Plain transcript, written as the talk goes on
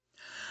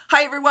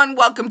Hi everyone,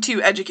 welcome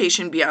to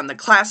Education Beyond the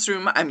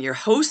Classroom. I'm your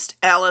host,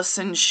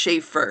 Allison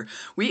Schaefer.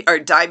 We are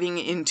diving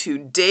into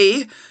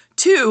day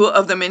 2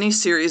 of the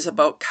mini-series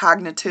about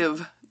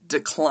cognitive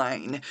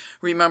decline.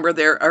 Remember,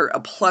 there are a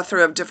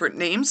plethora of different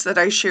names that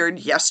I shared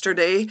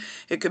yesterday.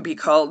 It could be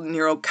called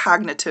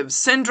neurocognitive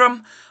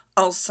syndrome,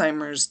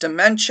 Alzheimer's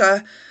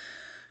dementia,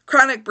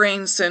 chronic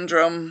brain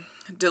syndrome,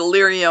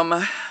 delirium,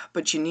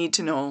 but you need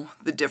to know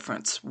the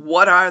difference.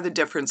 What are the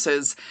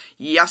differences?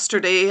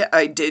 Yesterday,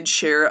 I did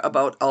share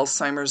about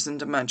Alzheimer's and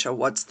dementia.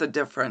 What's the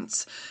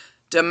difference?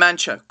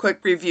 Dementia,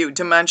 quick review.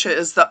 Dementia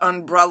is the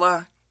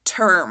umbrella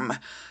term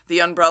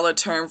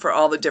for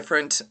all the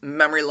different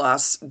memory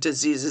loss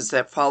diseases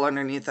that fall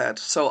underneath that.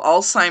 So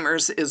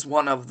Alzheimer's is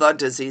one of the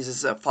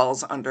diseases that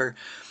falls under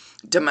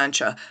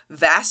dementia.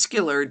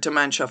 Vascular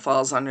dementia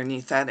falls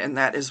underneath that, and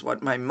that is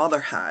what my mother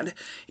had.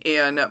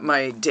 And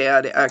my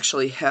dad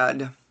actually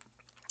had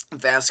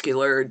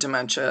vascular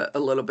dementia a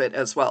little bit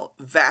as well.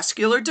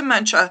 Vascular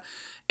dementia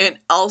and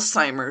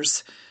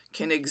Alzheimer's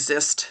can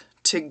exist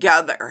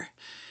together.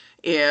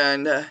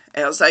 And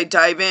as I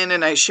dive in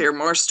and I share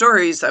more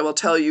stories, I will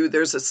tell you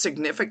there's a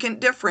significant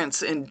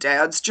difference in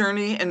Dad's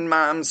journey and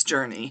Mom's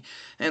journey.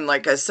 And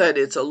like I said,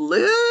 it's a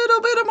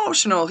little bit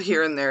emotional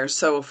here and there,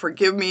 so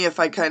forgive me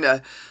if I kind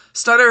of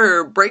stutter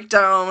or break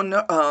down,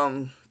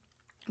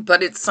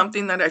 but it's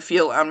something that I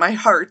feel on my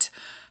heart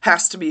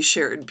has to be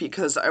shared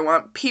because I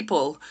want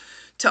people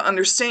to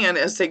understand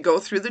as they go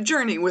through the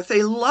journey with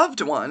a loved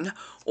one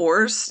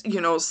or,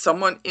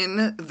 someone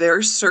in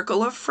their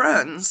circle of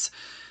friends.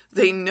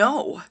 They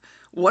know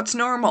what's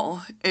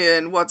normal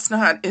and what's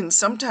not. And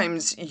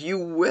sometimes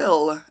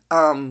you'll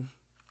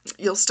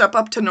step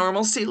up to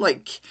normalcy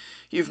like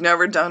you've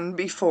never done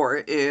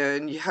before.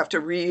 And you have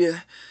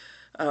to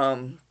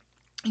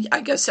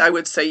I guess I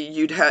would say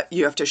you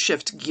have to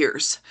shift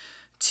gears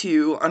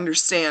to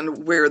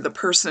understand where the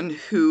person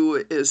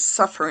who is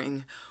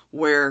suffering,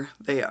 where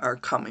they are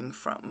coming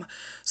from.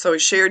 So I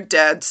shared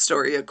Dad's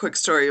story, a quick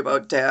story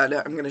about Dad.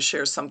 I'm going to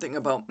share something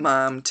about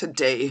Mom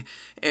today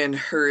and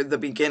the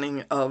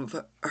beginning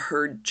of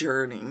her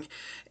journey.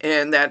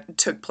 And that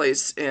took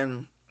place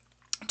in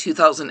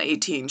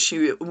 2018.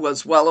 She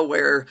was well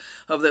aware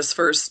of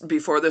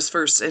before this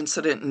first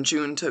incident in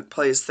June took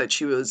place, that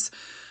she was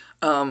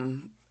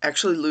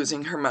actually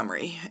losing her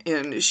memory,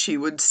 and she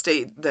would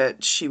state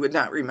that she would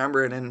not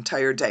remember an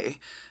entire day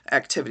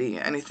activity,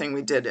 anything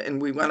we did.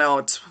 And we went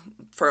out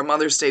for a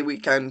Mother's Day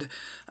weekend,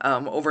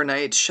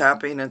 overnight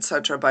shopping,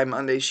 etc. By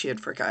Monday, she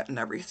had forgotten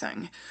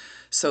everything.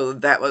 So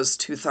that was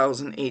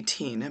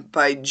 2018.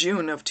 By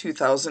June of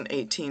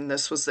 2018,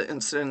 this was the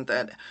incident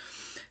that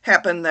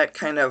happened that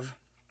kind of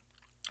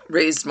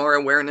raised more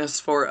awareness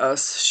for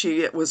us.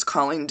 She was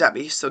calling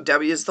Debbie. So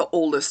Debbie is the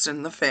oldest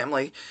in the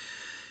family.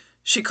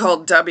 She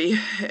called Debbie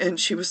and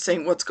she was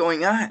saying, what's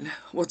going on?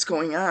 What's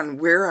going on?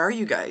 Where are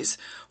you guys?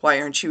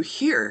 Why aren't you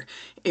here?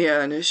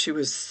 And she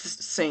was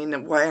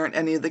saying, why aren't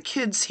any of the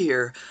kids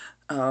here?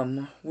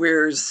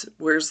 Where's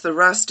the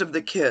rest of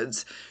the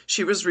kids?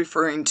 She was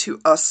referring to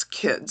us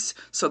kids.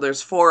 So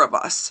there's 4 of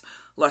us.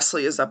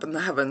 Leslie is up in the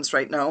heavens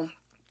right now.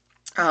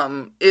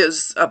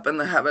 Is up in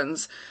the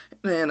heavens.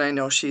 And I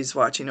know she's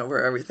watching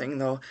over everything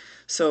though.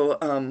 So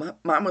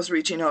Mom was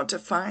reaching out to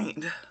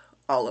find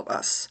all of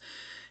us.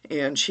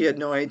 And she had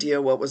no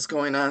idea what was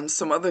going on.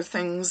 Some other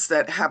things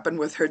that happened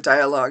with her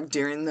dialogue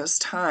during this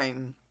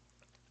time,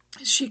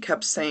 she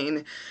kept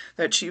saying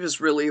that she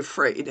was really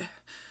afraid.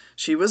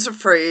 She was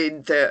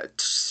afraid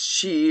that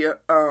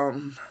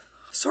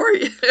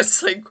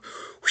it's like,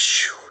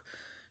 whoosh,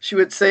 she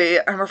would say,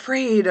 I'm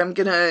afraid I'm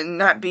gonna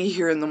not be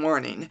here in the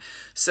morning.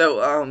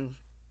 So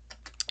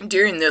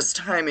during this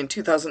time in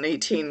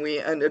 2018, we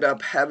ended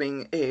up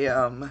having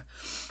a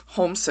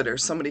home sitter.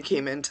 Somebody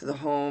came into the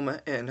home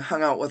and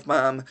hung out with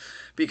Mom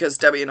because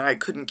Debbie and I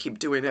couldn't keep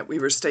doing it. We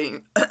were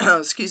staying,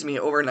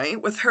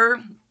 overnight with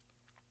her,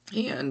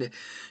 and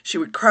she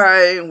would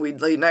cry and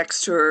we'd lay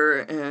next to her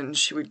and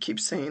she would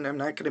keep saying, I'm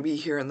not going to be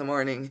here in the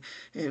morning.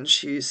 And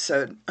she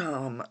said,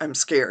 I'm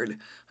scared.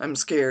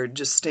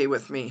 Just stay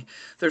with me.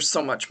 There's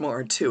so much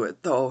more to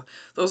it though.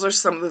 Those are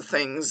some of the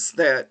things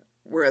that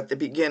were at the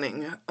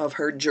beginning of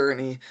her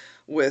journey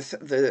with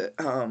the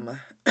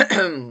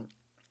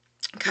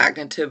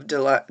cognitive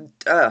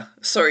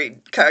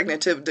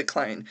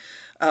decline.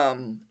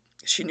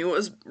 She knew it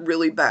was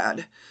really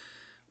bad,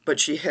 but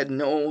she had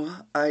no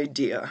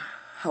idea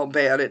how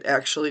bad it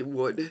actually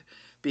would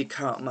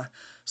become.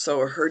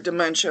 So her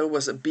dementia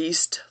was a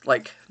beast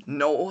like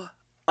no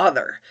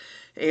other,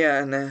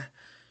 and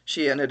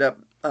she ended up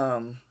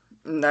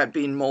not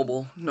being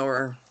mobile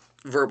nor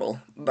verbal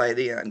by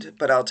the end,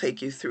 but I'll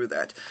take you through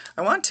that.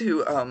 I want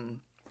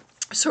to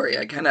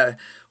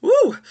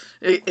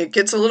it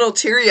gets a little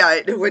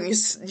teary-eyed when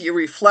you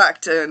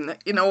reflect, and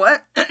you know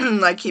what?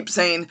 I keep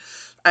saying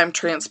I'm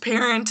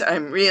transparent,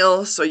 I'm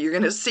real, so you're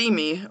going to see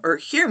me or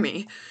hear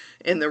me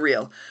in the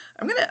real.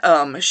 I'm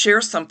going to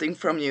share something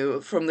from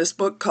this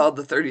book called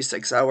The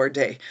 36-Hour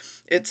Day.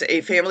 It's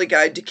a family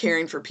guide to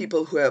caring for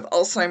people who have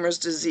Alzheimer's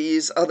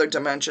disease, other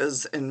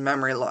dementias, and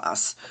memory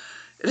loss.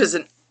 It is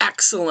an excellent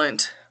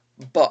excellent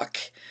book.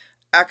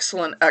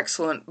 Excellent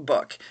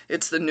book.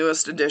 It's the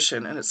newest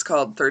edition, and it's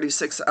called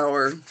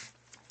 36-Hour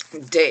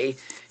Day,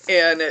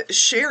 and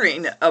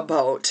sharing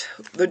about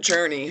the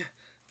journey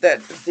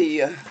that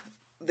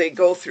they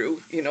go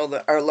through,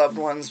 that our loved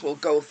ones will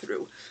go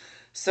through.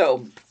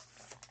 So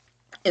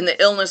in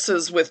the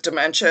illnesses with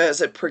dementia,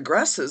 as it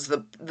progresses,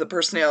 the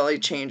personality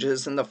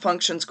changes and the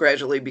functions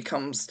gradually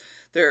becomes,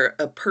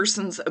 a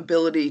person's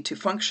ability to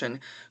function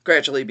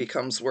gradually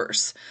becomes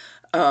worse.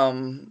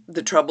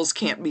 The troubles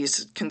can't be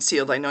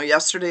concealed. I know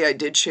yesterday I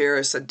did share,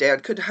 I said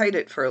Dad could hide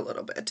it for a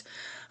little bit.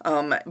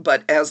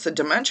 But as the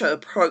dementia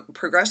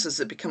progresses,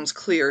 it becomes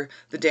clear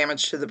the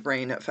damage to the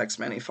brain affects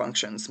many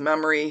functions: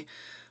 memory,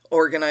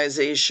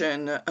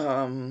 organization,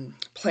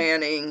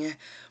 planning,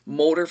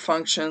 motor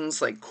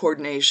functions like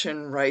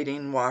coordination,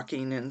 writing,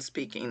 walking, and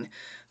speaking.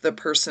 The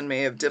person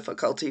may have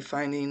difficulty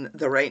finding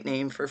the right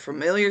name for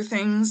familiar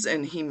things,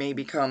 and he may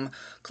become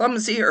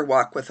clumsy or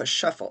walk with a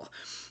shuffle.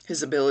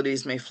 His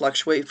abilities may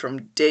fluctuate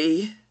from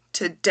day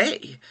to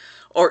day,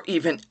 or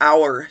even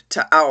hour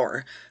to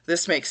hour.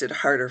 This makes it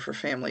harder for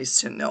families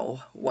to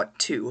know what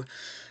to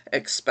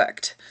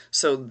expect.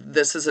 So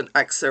this is an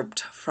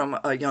excerpt from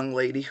a young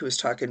lady who was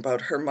talking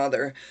about her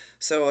mother.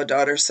 So a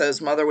daughter says,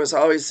 "Mother was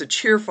always a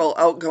cheerful,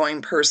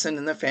 outgoing person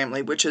in the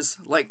family," which is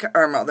like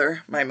our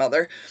mother, my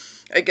mother.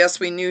 "I guess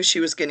we knew she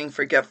was getting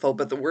forgetful,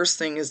 but the worst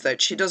thing is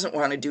that she doesn't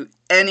want to do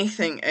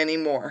anything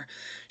anymore.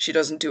 She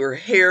doesn't do her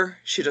hair.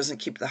 She doesn't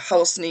keep the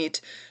house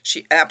neat.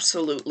 She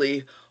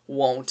absolutely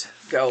won't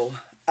go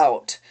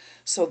out."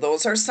 So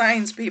those are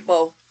signs,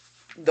 people.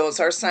 Those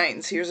are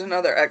signs. Here's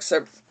another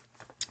excerpt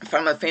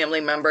from a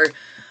family member.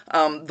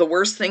 The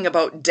worst thing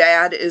about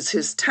Dad is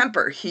his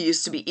temper. He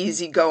used to be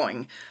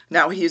easygoing.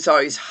 Now he's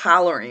always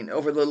hollering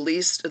over the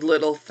least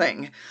little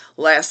thing.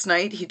 Last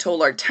night he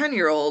told our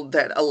 10-year-old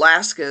that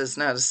Alaska is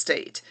not a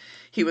state.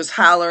 He was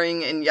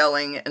hollering and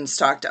yelling and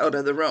stalked out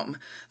of the room.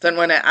 Then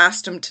when I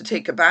asked him to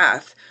take a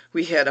bath,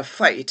 we had a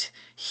fight.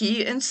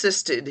 He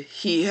insisted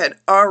he had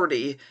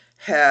already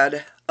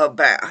had a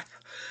bath.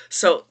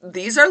 So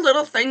these are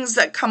little things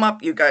that come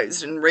up, you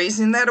guys, in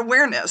raising that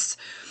awareness.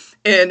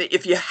 And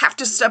if you have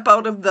to step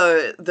out of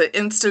the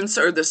instance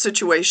or the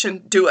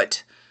situation, do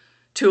it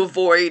to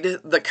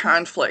avoid the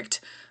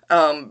conflict.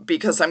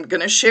 Because I'm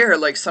going to share,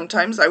 like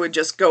sometimes I would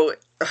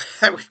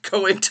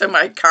go into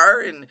my car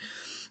and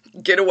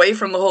get away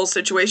from the whole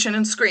situation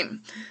and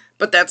scream.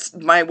 But that's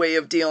my way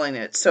of dealing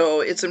it.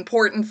 So it's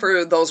important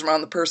for those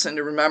around the person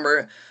to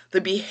remember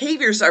the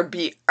behaviors are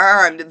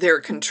beyond their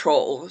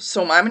control.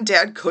 So Mom and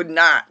Dad could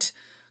not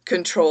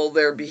control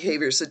their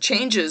behaviors. The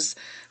changes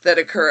that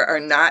occur are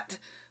not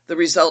the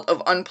result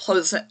of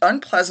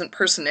unpleasant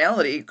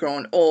personality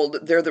grown old.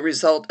 They're the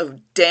result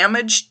of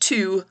damage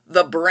to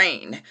the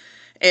brain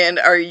and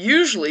are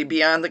usually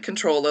beyond the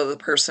control of the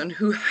person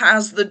who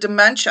has the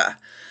dementia.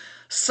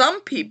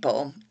 Some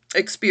people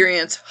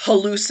experience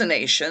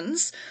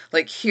hallucinations,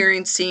 like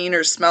hearing, seeing,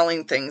 or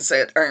smelling things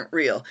that aren't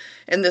real.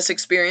 And this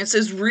experience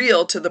is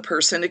real to the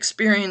person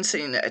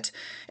experiencing it.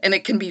 And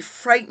it can be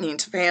frightening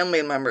to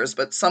family members,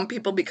 but some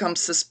people become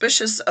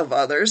suspicious of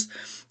others.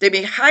 They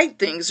may hide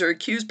things or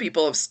accuse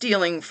people of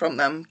stealing from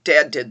them.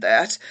 Dad did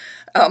that.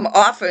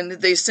 Often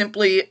they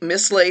simply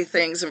mislay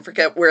things and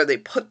forget where they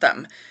put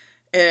them.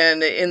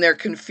 And in their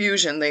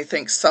confusion, they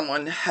think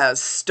someone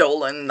has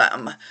stolen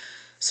them.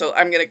 So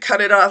I'm going to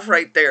cut it off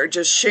right there,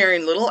 just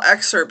sharing little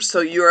excerpts so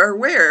you're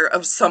aware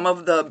of some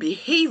of the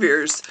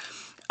behaviors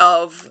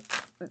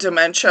of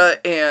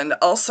dementia and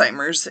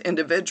Alzheimer's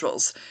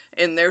individuals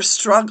and their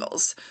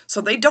struggles.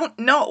 So they don't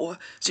know.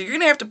 So you're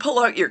going to have to pull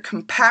out your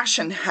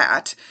compassion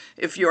hat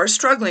if you're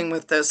struggling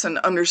with this and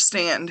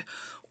understand,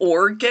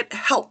 or get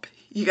help.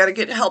 You got to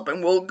get help,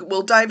 and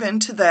we'll dive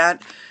into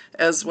that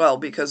as well,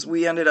 because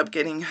we ended up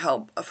getting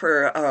help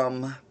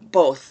for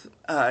both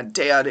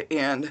Dad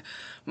and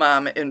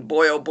Mom, and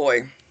boy, oh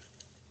boy,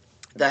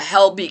 the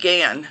hell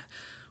began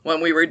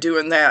when we were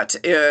doing that.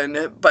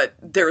 But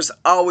there's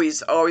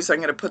always, I'm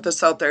going to put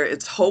this out there,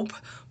 it's hope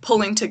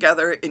pulling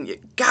together, and you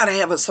got to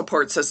have a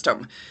support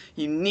system.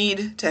 You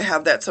need to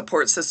have that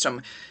support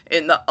system.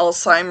 And the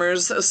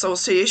Alzheimer's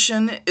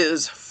Association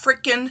is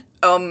freaking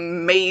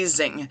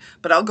amazing.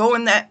 But I'll go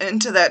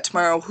into that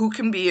tomorrow, who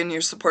can be in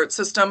your support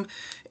system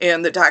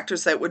and the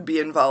doctors that would be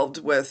involved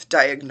with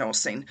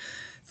diagnosing.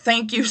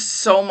 Thank you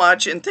so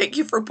much, and thank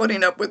you for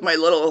putting up with my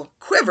little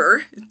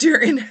quiver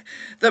during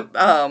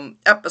the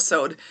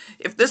episode.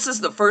 If this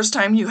is the first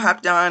time you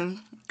hopped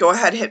on, go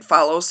ahead, hit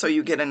follow so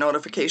you get a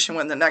notification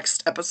when the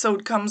next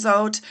episode comes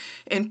out.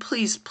 And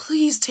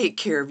please take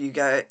care of you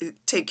guys.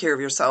 Take care of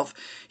yourself.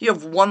 You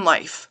have one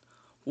life,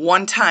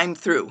 one time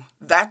through.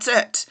 That's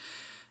it.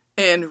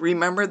 And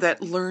remember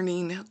that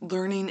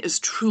learning is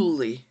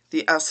truly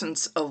the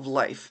essence of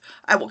life.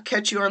 I will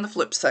catch you on the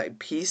flip side.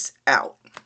 Peace out.